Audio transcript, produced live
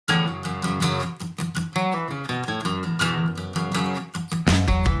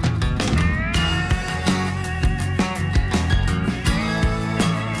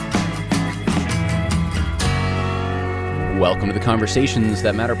Welcome to the Conversations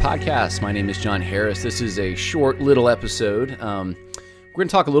That Matter podcast. My name is John Harris. This is a short little episode. We're going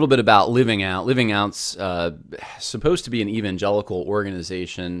to talk a little bit about Living Out. Living Out's supposed to be an evangelical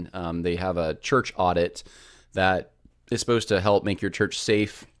organization. They have a church audit that is supposed to help make your church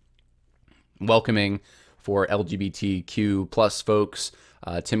safe, welcoming for LGBTQ plus folks.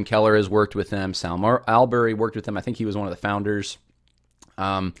 Tim Keller has worked with them. Sal Albury worked with them. I think he was one of the founders.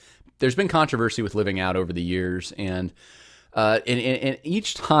 There's been controversy with Living Out over the years, and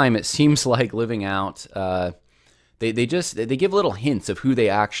each time it seems like Living Out, they give little hints of who they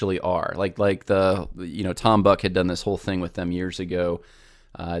actually are. Like Tom Buck had done this whole thing with them years ago.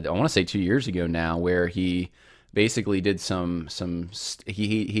 I want to say 2 years ago now, where he basically did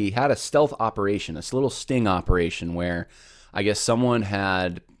he had a stealth operation, this little sting operation where I guess someone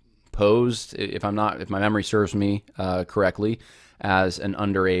had posed, if my memory serves me correctly, as an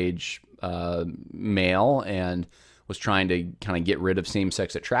underage male and was trying to kind of get rid of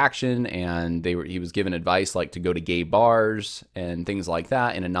same-sex attraction, and he was given advice like to go to gay bars and things like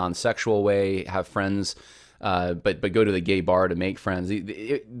that in a non-sexual way, have friends, but go to the gay bar to make friends.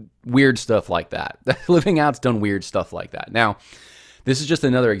 Weird stuff like that. Living Out's done weird stuff like that. Now, this is just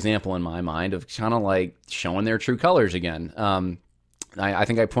another example in my mind of kind of like showing their true colors again. I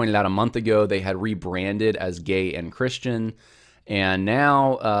think I pointed out a month ago they had rebranded as Gay and Christian. And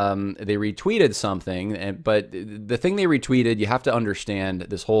now they retweeted something, but the thing they retweeted, you have to understand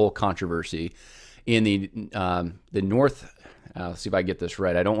this whole controversy in the North. Let's see if I get this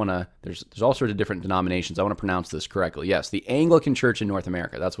right. I don't want to. There's all sorts of different denominations. I want to pronounce this correctly. Yes, the Anglican Church in North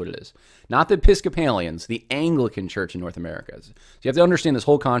America. That's what it is. Not the Episcopalians. The Anglican Church in North America. So you have to understand this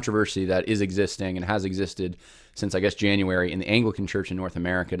whole controversy that is existing and has existed since, I guess, January in the Anglican Church in North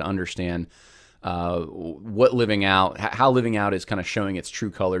America to understand what Living Out, how Living Out is kind of showing its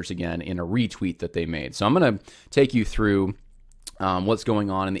true colors again in a retweet that they made. So I'm going to take you through what's going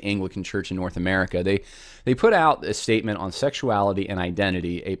on in the Anglican Church in North America. They put out a statement on sexuality and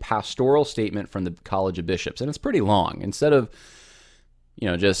identity, a pastoral statement from the College of Bishops, and it's pretty long. Instead of,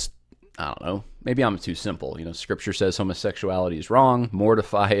 just, I don't know, maybe I'm too simple. Scripture says homosexuality is wrong,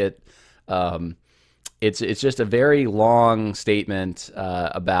 mortify it. It's just a very long statement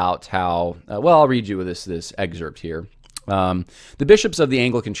about how, I'll read you this excerpt here. The bishops of the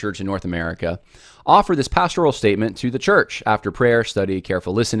Anglican Church in North America offer this pastoral statement to the church after prayer, study,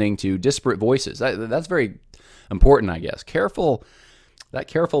 careful listening to disparate voices. That's very important, I guess. Careful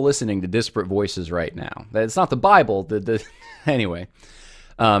listening to disparate voices right now. It's not the Bible. Anyway,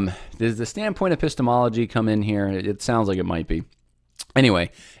 does the standpoint epistemology come in here? It sounds like it might be. Anyway,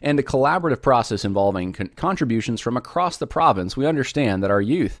 and a collaborative process involving contributions from across the province, we understand that our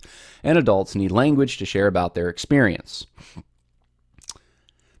youth and adults need language to share about their experience.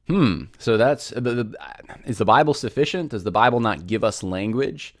 So that's is the Bible sufficient? Does the Bible not give us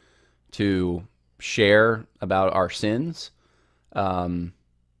language to share about our sins?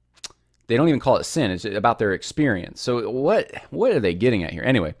 They don't even call it sin. It's about their experience. So what are they getting at here?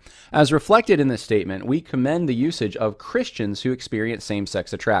 Anyway, as reflected in this statement, we commend the usage of Christians who experience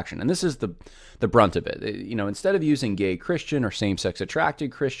same-sex attraction. And this is the brunt of it. Instead of using gay Christian or same-sex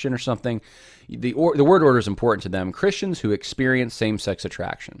attracted Christian or something, the word order is important to them. Christians who experience same-sex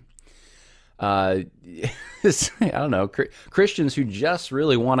attraction. I don't know. Christians who just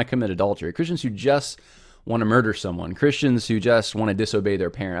really want to commit adultery. Christians who just want to murder someone, Christians who just want to disobey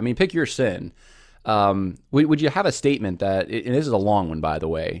their parent. I mean, pick your sin. Would you have a statement that, and this is a long one, by the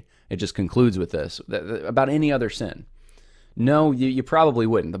way, it just concludes with this, about any other sin? No, you probably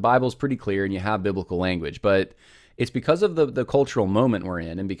wouldn't. The Bible's pretty clear and you have biblical language, but it's because of the cultural moment we're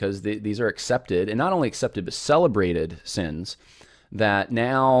in and because these are accepted, and not only accepted, but celebrated sins, that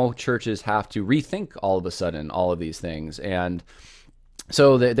now churches have to rethink all of a sudden all of these things. And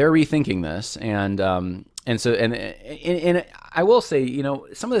so they're rethinking this, and I will say,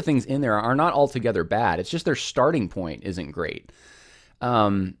 some of the things in there are not altogether bad. It's just their starting point isn't great.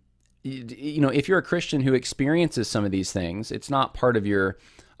 If you're a Christian who experiences some of these things, it's not part of your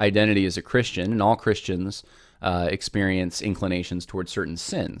identity as a Christian, and all Christians experience inclinations towards certain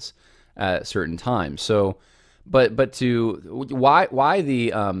sins at certain times. So, but why all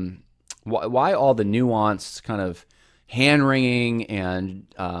the nuanced kind of hand-wringing and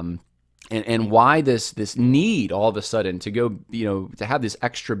why this need all of a sudden to go, to have this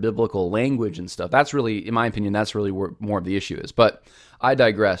extra biblical language and stuff. That's really, in my opinion, that's really where more of the issue is. But I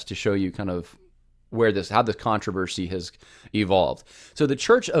digress to show you kind of how this controversy has evolved. So the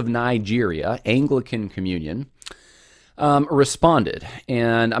Church of Nigeria, Anglican Communion, responded,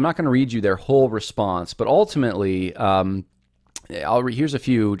 and I'm not going to read you their whole response, but ultimately, here's a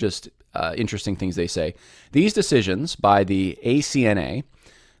few just interesting things they say. These decisions by the ACNA,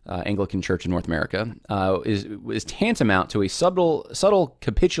 Anglican Church in North America, is tantamount to a subtle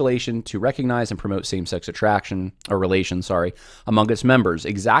capitulation to recognize and promote same-sex attraction or relations, among its members,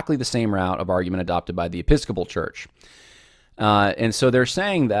 exactly the same route of argument adopted by the Episcopal Church. And so they're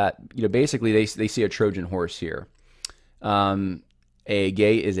saying that, basically they see a Trojan horse here. A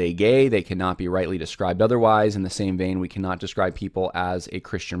gay is a gay. They cannot be rightly described otherwise. In the same vein, we cannot describe people as a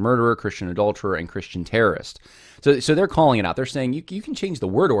Christian murderer, Christian adulterer, and Christian terrorist. So they're calling it out. They're saying you can change the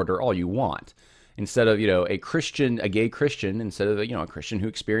word order all you want. Instead of, a gay Christian, instead of, a Christian who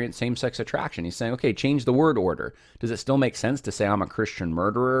experienced same-sex attraction. He's saying, okay, change the word order. Does it still make sense to say I'm a Christian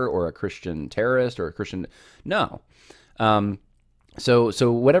murderer or a Christian terrorist or a Christian? No.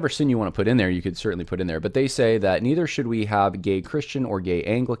 So whatever sin you want to put in there, you could certainly put in there. But they say that neither should we have gay Christian or gay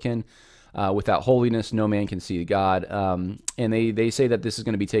Anglican. Without holiness, no man can see God. And they say that this is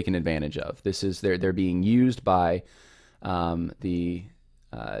going to be taken advantage of. This is they're being used by the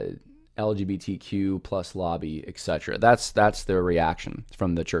LGBTQ plus lobby, etc. That's their reaction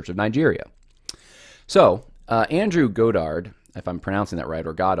from the Church of Nigeria. So Andrew Goddard, if I'm pronouncing that right,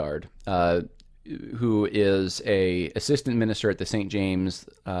 or Goddard, who is a assistant minister at the St. James,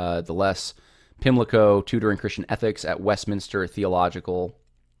 the Les Pimlico Tutor in Christian Ethics at Westminster Theological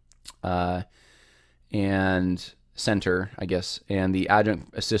and Center, I guess, and the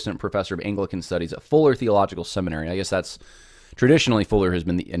adjunct assistant professor of Anglican Studies at Fuller Theological Seminary. I guess that's traditionally Fuller has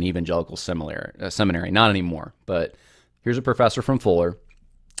been an evangelical seminary, not anymore. But here's a professor from Fuller,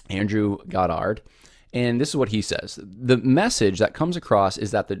 Andrew Goddard. And this is what he says. The message that comes across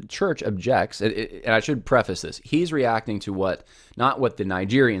is that the church objects, and I should preface this, he's reacting to not what the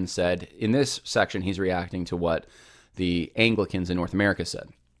Nigerians said. In this section, he's reacting to what the Anglicans in North America said.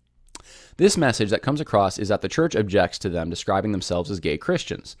 This message that comes across is that the church objects to them describing themselves as gay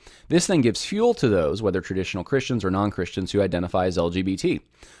Christians. This then gives fuel to those, whether traditional Christians or non-Christians who identify as LGBT,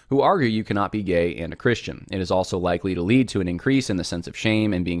 who argue you cannot be gay and a Christian. It is also likely to lead to an increase in the sense of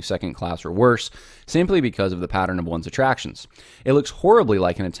shame and being second class or worse, simply because of the pattern of one's attractions. It looks horribly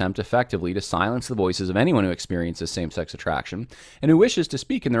like an attempt effectively to silence the voices of anyone who experiences same-sex attraction and who wishes to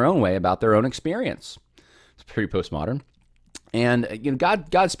speak in their own way about their own experience. It's pretty postmodern. And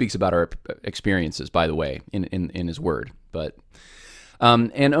God speaks about our experiences, by the way, in His Word, but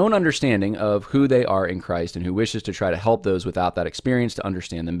an own understanding of who they are in Christ and who wishes to try to help those without that experience to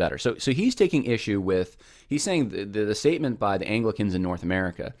understand them better. So he's taking issue with, he's saying the statement by the Anglicans in North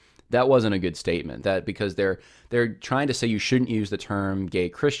America, that wasn't a good statement, that because they're trying to say you shouldn't use the term gay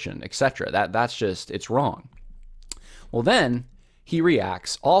Christian, etc. That's just, it's wrong. Well, then he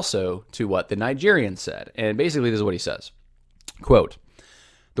reacts also to what the Nigerians said, and basically this is what he says. Quote,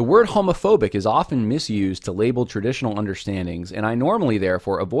 "The word homophobic is often misused to label traditional understandings, and I normally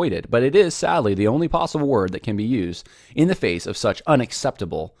therefore avoid it, but it is sadly the only possible word that can be used in the face of such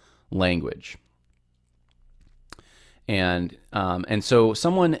unacceptable language." And so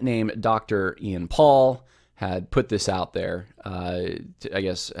someone named Dr. Ian Paul had put this out there, I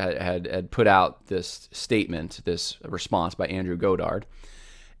guess had put out this statement, this response by Andrew Goddard,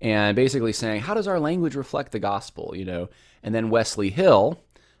 and basically saying, how does our language reflect the gospel, And then Wesley Hill,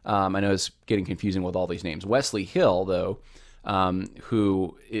 I know it's getting confusing with all these names. Wesley Hill, though,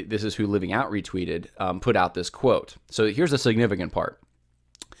 this is who Living Out retweeted, put out this quote. So here's the significant part.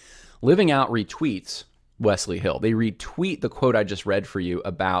 Living Out retweets Wesley Hill. They retweet the quote I just read for you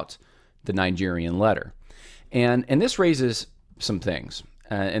about the Nigerian letter. And this raises some things,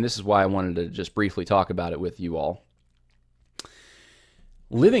 and this is why I wanted to just briefly talk about it with you all.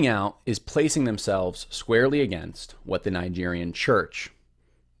 Living Out is placing themselves squarely against what the Nigerian church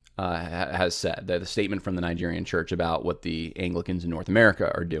has said, the statement from the Nigerian church about what the Anglicans in North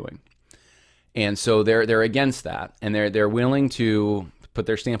America are doing. And so they're against that, and they're willing to put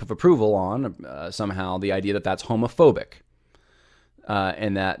their stamp of approval on somehow the idea that that's homophobic,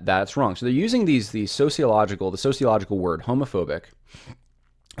 and that's wrong. So they're using the sociological word homophobic.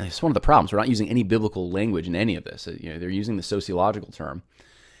 It's one of the problems. We're not using any biblical language in any of this. They're using the sociological term,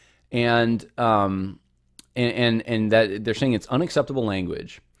 and that they're saying it's unacceptable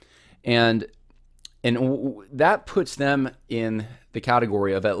language, and that puts them in the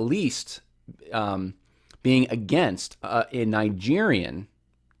category of at least being against a Nigerian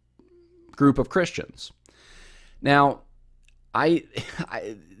group of Christians. Now,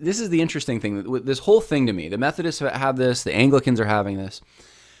 this is the interesting thing. This whole thing to me, the Methodists have this, the Anglicans are having this.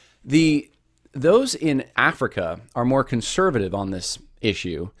 Those in Africa are more conservative on this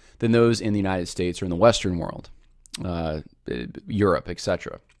issue than those in the United States or in the Western world, Europe,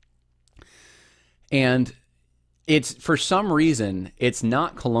 etc. And it's, for some reason, it's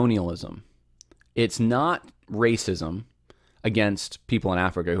not colonialism. It's not racism against people in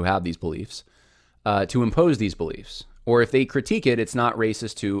Africa who have these beliefs, to impose these beliefs. Or if they critique it, it's not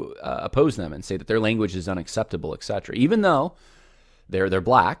racist to oppose them and say that their language is unacceptable, etc. Even though they're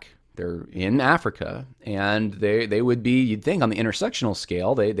black, they're in Africa, and they would be, you'd think on the intersectional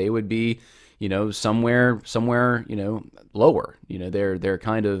scale, they would be, somewhere, lower. They're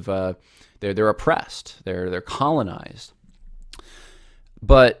kind of they're oppressed, they're colonized,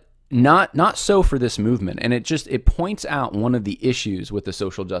 but not so for this movement. And it points out one of the issues with the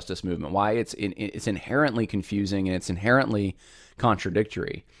social justice movement, why it's inherently confusing and it's inherently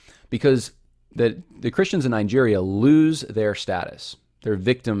contradictory, because the Christians in Nigeria lose their status, their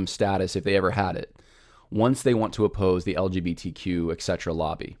victim status, if they ever had it, once they want to oppose the LGBTQ, etc.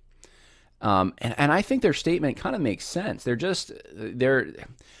 lobby. And I think their statement kind of makes sense. They're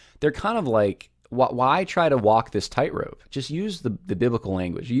kind of like, why try to walk this tightrope? Just use the biblical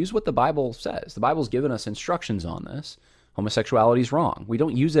language. Use what the Bible says. The Bible's given us instructions on this. Homosexuality is wrong. We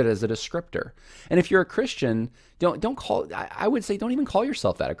don't use it as a descriptor. And if you're a Christian, I would say don't even call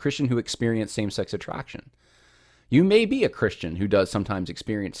yourself that, a Christian who experienced same-sex attraction. You may be a Christian who does sometimes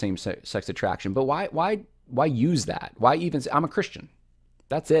experience same-sex attraction, but why use that? Why even say, I'm a Christian?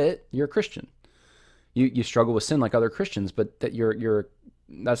 That's it. You're a Christian. You struggle with sin like other Christians, but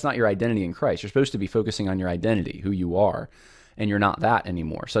that's not your identity in Christ. You're supposed to be focusing on your identity, who you are, and you're not that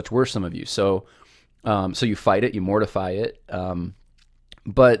anymore. Such were some of you. So you fight it, you mortify it.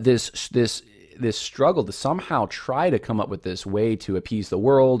 But this struggle to somehow try to come up with this way to appease the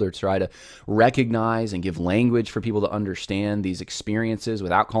world, or try to recognize and give language for people to understand these experiences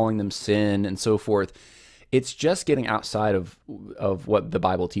without calling them sin and so forth, it's just getting outside of what the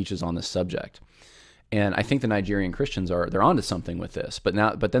Bible teaches on this subject. And I think the Nigerian Christians they're onto something with this, but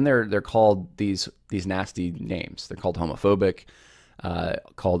then they're called these nasty names. They're called homophobic,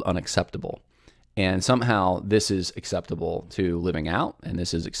 called unacceptable, and somehow this is acceptable to Living Out, and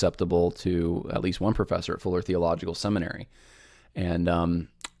this is acceptable to at least one professor at Fuller Theological Seminary. And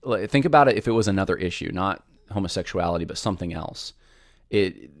think about it if it was another issue, not homosexuality, but something else.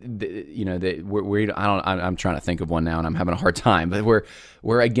 I'm trying to think of one now and I'm having a hard time, but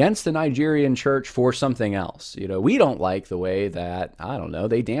we're against the Nigerian church for something else. We don't like the way that,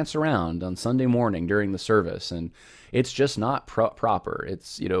 they dance around on Sunday morning during the service, and it's just not proper.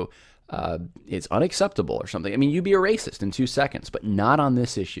 It's, it's unacceptable or something. I mean, you'd be a racist in 2 seconds, but not on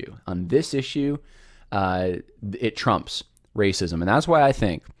this issue. On this issue, it trumps racism. And that's why I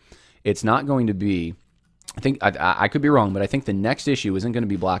think it's not going to be, I could be wrong, but I think the next issue isn't going to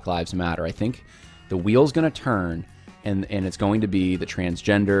be Black Lives Matter. I think the wheel's going to turn, and it's going to be the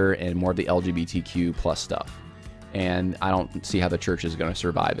transgender and more of the LGBTQ plus stuff. And I don't see how the church is going to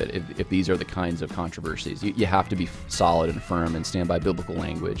survive it if these are the kinds of controversies. You have to be solid and firm and stand by biblical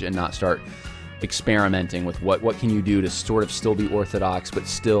language and not start experimenting with what can you do to sort of still be orthodox but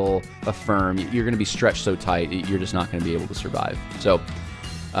still affirm. You're going to be stretched so tight, you're just not going to be able to survive. So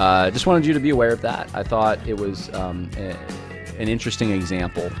just wanted you to be aware of that. I thought it was an interesting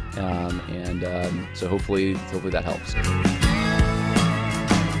example, so hopefully that helps.